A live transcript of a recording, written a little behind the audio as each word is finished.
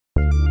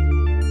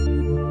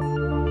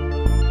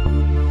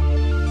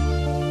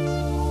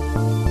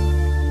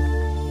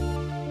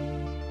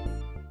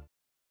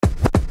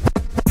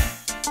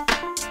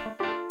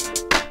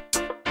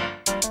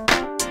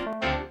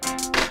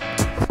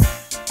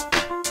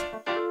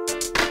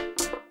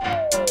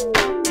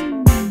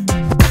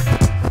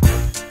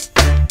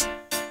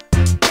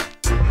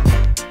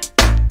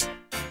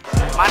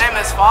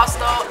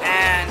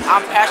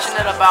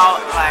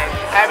about like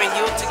having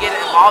youth to get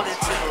involved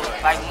into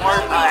like more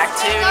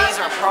activities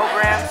or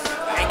programs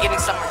and getting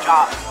summer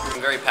jobs.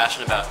 I'm very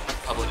passionate about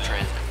public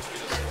transit.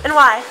 And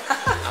why?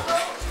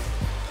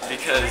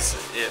 Because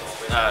it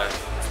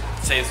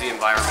saves the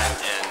environment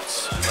and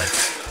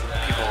lets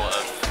people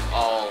of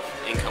all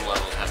income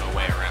levels have a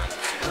way around.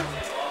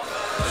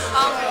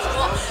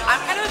 Well, I'm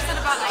kind of upset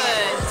about the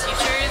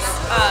teachers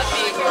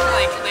being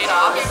like laid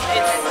off.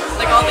 It's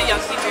like all the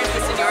young teachers,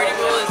 the seniority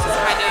rule is just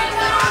kind of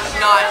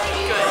not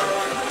good.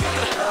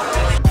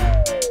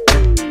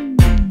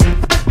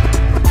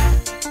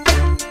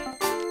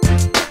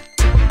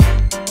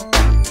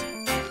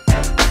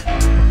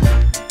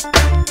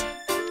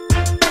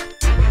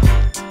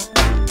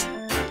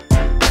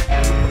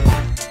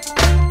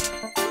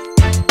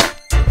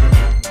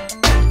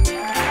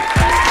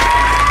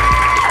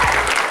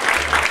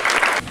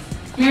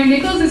 Mayor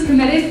Nichols is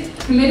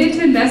committed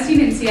to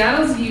investing in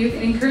Seattle's youth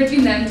and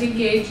encouraging them to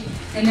engage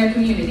in their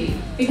community.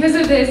 Because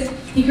of this,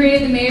 he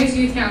created the Mayor's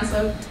Youth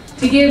Council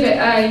to give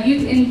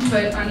youth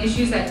input on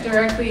issues that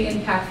directly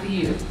impact the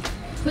youth.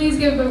 Please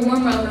give a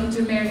warm welcome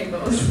to Mayor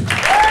Nichols.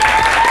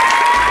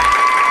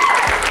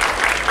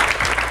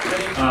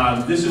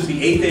 This is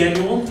the 8th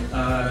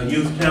annual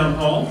Youth Town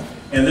Hall,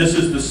 and this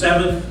is the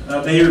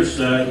 7th Mayor's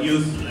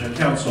Youth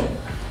Council.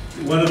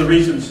 One of the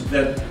reasons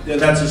that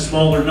that's a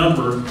smaller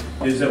number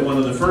is that one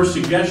of the first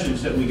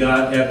suggestions that we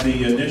got at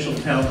the initial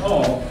town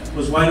hall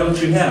was, why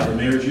don't you have a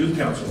Mayor's Youth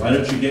Council? Why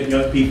don't you get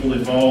young people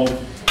involved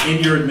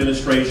in your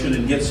administration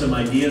and get some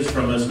ideas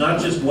from us,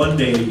 not just one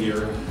day a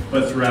year,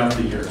 but throughout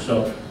the year.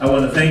 So I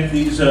want to thank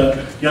these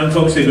young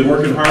folks. They've been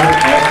working hard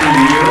all through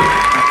the year.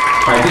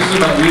 All right, this is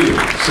about you.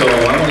 So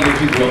I want to get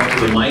people up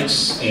to the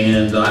mics,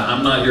 and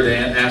I'm not here to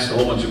ask a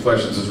whole bunch of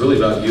questions. It's really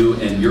about you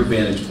and your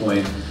vantage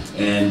point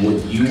and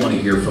what you want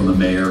to hear from the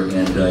mayor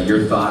and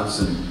your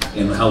thoughts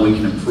and how we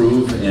can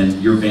improve and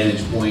your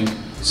vantage point.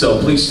 So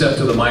please step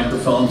to the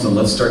microphones and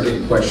let's start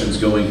getting questions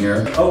going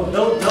here. Oh,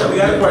 no, we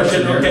got a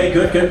question. Okay,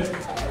 good.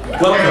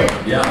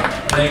 Welcome. Yeah,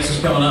 thanks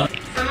for coming up.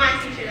 Some of my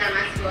teachers at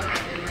my school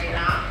have been laid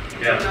off.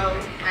 Yeah.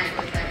 So I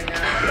was setting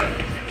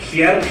up.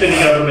 Seattle City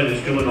government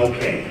is doing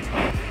okay.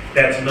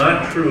 That's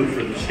not true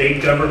for the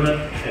state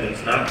government, and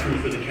it's not true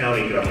for the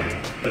county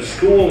government. The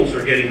schools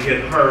are getting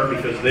hit hard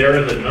because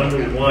they're the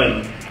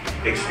 #1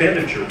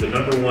 expenditure, the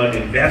 #1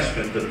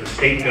 investment that the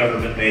state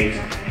government makes,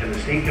 and the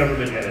state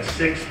government had a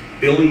 $6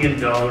 billion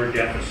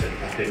deficit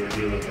that they were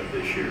dealing with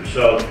this year.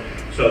 So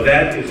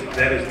that is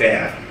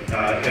bad,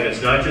 and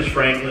it's not just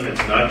Franklin,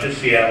 it's not just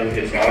Seattle,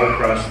 it's all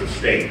across the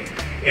state.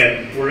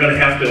 And we're going to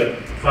have to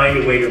find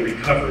a way to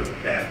recover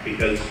that,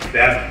 because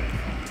that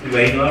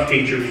laying off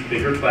teachers,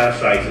 bigger class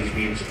sizes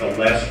means a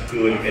less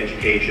good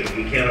education.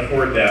 We can't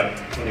afford that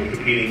when we're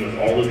competing with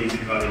all of these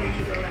economies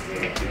around the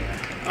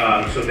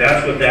world. So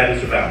that's what that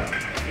is about.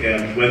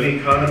 And when the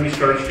economy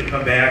starts to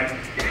come back,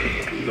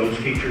 those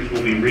teachers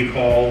will be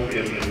recalled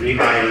and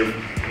rehired,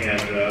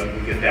 and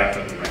we'll get back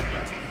on the right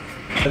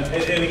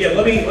track. And again,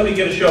 let me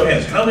get a show of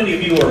hands. How many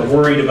of you are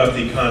worried about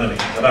the economy,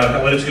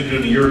 about what it's going to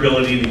do to your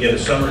ability to get a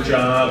summer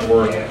job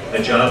or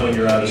a job when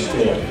you're out of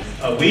school?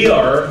 We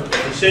are, at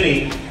the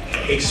city,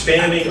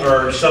 expanding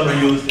our summer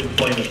youth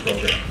employment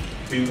program.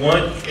 We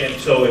want, and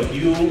so if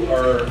you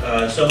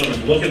are someone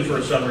who's looking for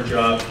a summer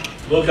job,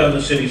 look on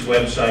the city's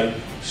website,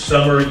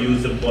 Summer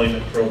Youth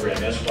Employment Program,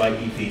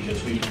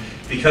 SYEP,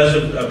 because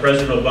of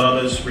President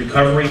Obama's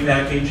recovery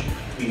package,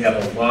 we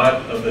have a lot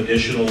of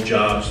additional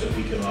jobs that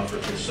we can offer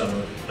this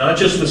summer. Not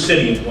just with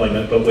city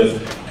employment, but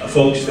with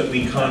folks that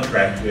we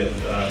contract with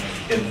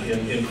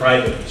in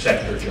private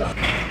sector jobs.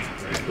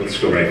 Let's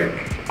go right here.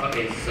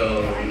 Okay,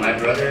 so my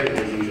brother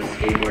is into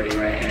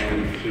skateboarding, right,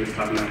 and he was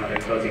talking about how they're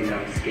closing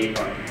down the skate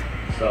park.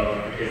 So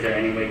is there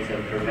any way to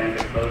prevent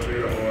the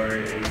closure, or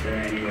is there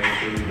any way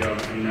to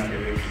build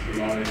another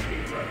smaller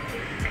skate park?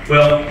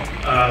 Well,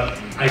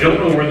 I don't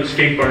know where the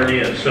skate barn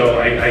is, so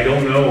I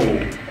don't know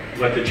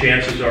what the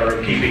chances are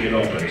of keeping it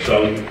open.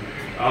 So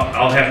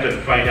I'll have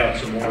to find out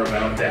some more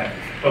about that.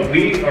 But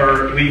we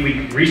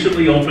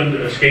recently opened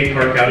a skate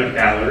park out at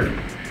Ballard.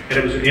 And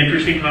it was an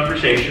interesting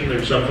conversation.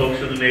 There's some folks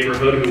in the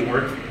neighborhood who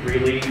weren't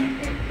really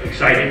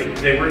excited.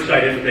 They were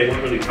excited, but they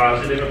weren't really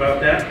positive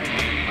about that.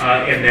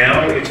 And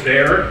now it's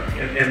there,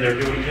 and they're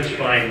doing just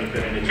fine with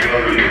it, and it's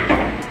well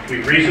used.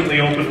 We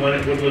recently opened one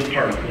at Woodland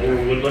Park, Lower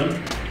Woodland,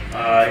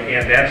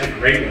 and that's a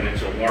great one.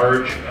 It's a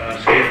large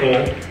skate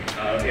hole,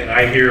 and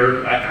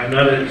I'm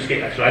not a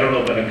skate, so I don't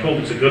know, but I'm told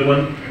it's a good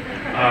one.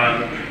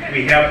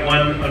 We have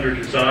one under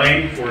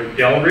design for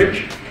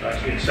Delridge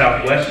in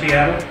southwest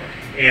Seattle.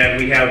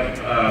 And we have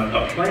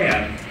a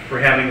plan for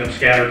having them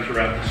scattered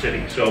throughout the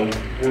city. So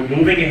we're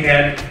moving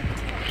ahead.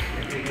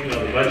 You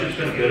know, the budget's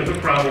been a bit of a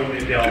problem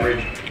in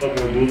Delridge, but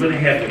we're moving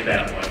ahead with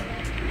that one.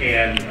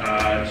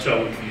 And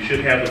so you should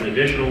have an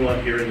additional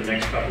one here in the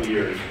next couple of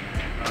years.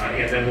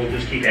 And then we'll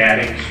just keep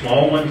adding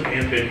small ones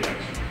and big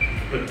ones.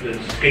 But the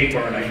skate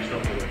barn, I just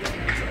don't know what that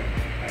is. So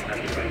I'll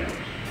have to find out.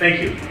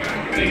 Thank you.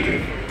 Thank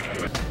you.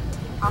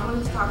 I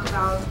wanted to talk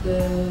about the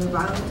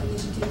Violence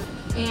Initiative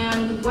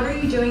and what are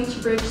you doing to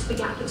bridge the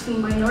gap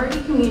between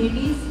minority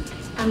communities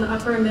and the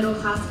upper and middle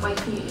class white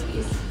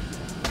communities?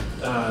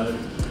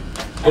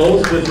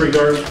 Both with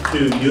regard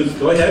to youth.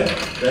 Go ahead.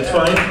 That's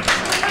fine.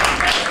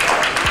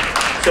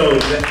 So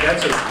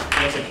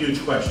that's a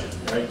huge question,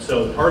 right?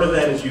 So part of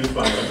that is youth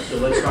violence. So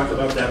let's talk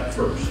about that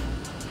first.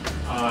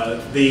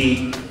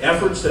 The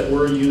efforts that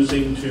we're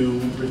using to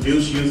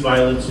reduce youth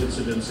violence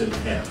incidents in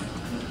half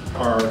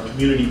are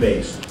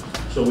community-based.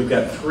 So we've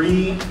got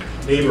 3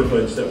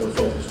 neighborhoods that we're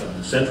focused on: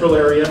 the central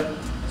area,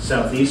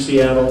 southeast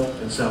Seattle,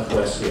 and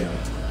southwest Seattle.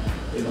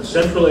 In the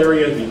central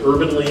area, the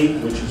Urban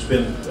League, which has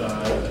been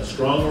a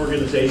strong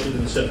organization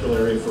in the central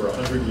area for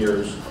 100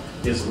 years,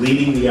 is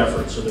leading the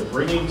effort. So they're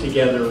bringing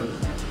together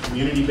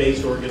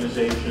community-based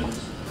organizations,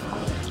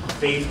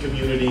 faith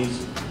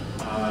communities,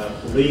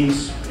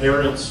 police,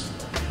 parents,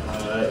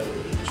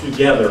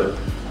 together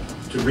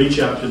to reach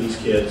out to these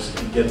kids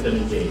and get them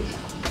engaged.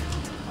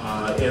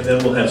 And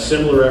then we'll have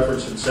similar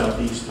efforts in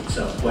southeast and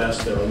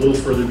southwest. They're a little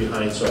further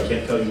behind, so I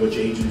can't tell you which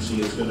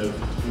agency is going to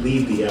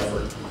lead the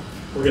effort.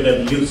 We're going to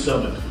have the Youth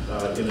Summit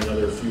in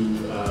another few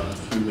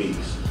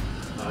weeks.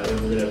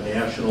 And we're going to have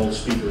national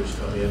speakers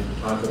come in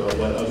to talk about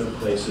what other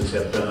places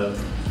have done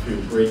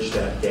to bridge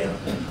that gap.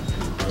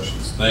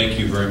 Questions? Thank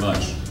you very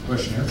much.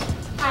 Question here.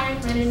 Hi,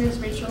 my name is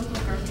Rachel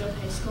from Garfield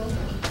High School.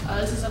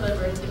 This is on a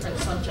very different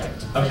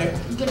subject. Okay.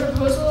 The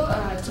proposal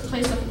to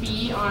place a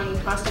fee on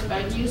plastic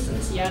bag use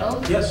in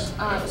Seattle Yes.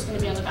 is going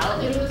to be on the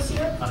ballot later this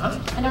year. Uh-huh.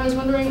 And I was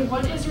wondering,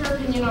 what is your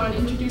opinion on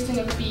introducing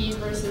a fee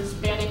versus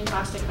banning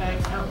plastic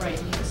bags outright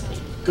in the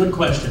city? Good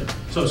question.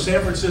 So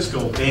San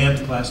Francisco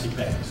banned plastic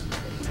bags.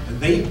 And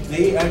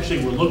they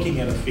actually were looking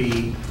at a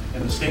fee,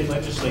 and the state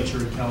legislature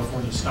in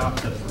California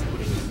stopped them from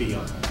putting a fee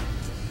on it.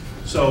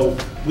 So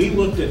we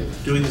looked at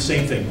doing the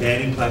same thing,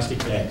 banning plastic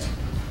bags.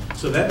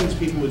 So that means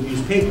people would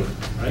use paper,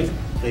 right?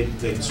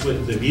 They'd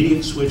switch, the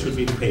immediate switch would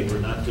be to paper,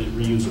 not to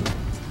reusable.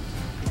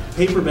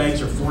 Paper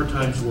bags are 4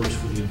 times worse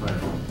for the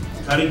environment.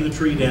 Cutting the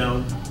tree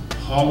down,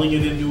 hauling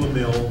it into a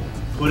mill,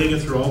 putting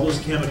it through all those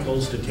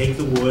chemicals to take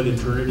the wood and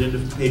turn it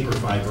into paper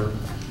fiber,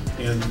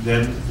 and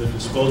then the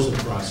disposal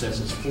process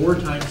is 4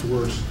 times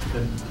worse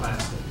than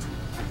plastic.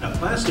 Now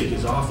plastic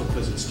is awful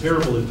because it's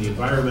terrible in the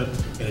environment,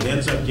 and it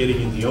ends up getting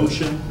in the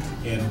ocean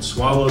and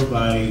swallowed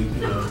by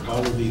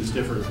all of these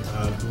different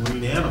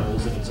marine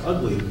animals, and it's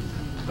ugly.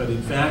 But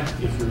in fact,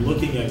 if you're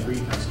looking at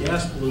greenhouse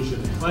gas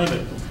pollution and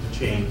climate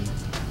change,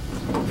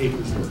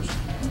 paper's worse.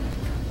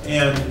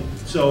 And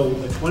so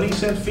a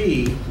 20-cent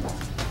fee,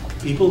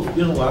 people,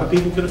 a lot of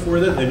people can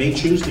afford that. They may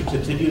choose to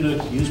continue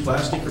to use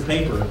plastic or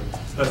paper,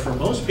 but for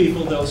most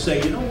people, they'll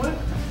say, you know what?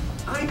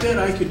 I bet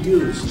I could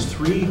use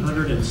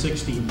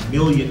 360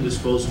 million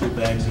disposable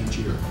bags each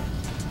year.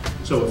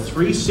 So if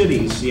 3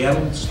 cities,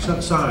 Seattle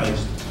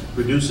sized,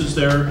 reduces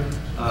their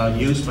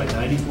use by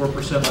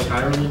 94% like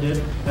Ireland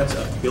did, that's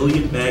 1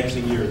 billion bags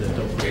a year that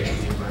don't go to the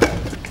environment.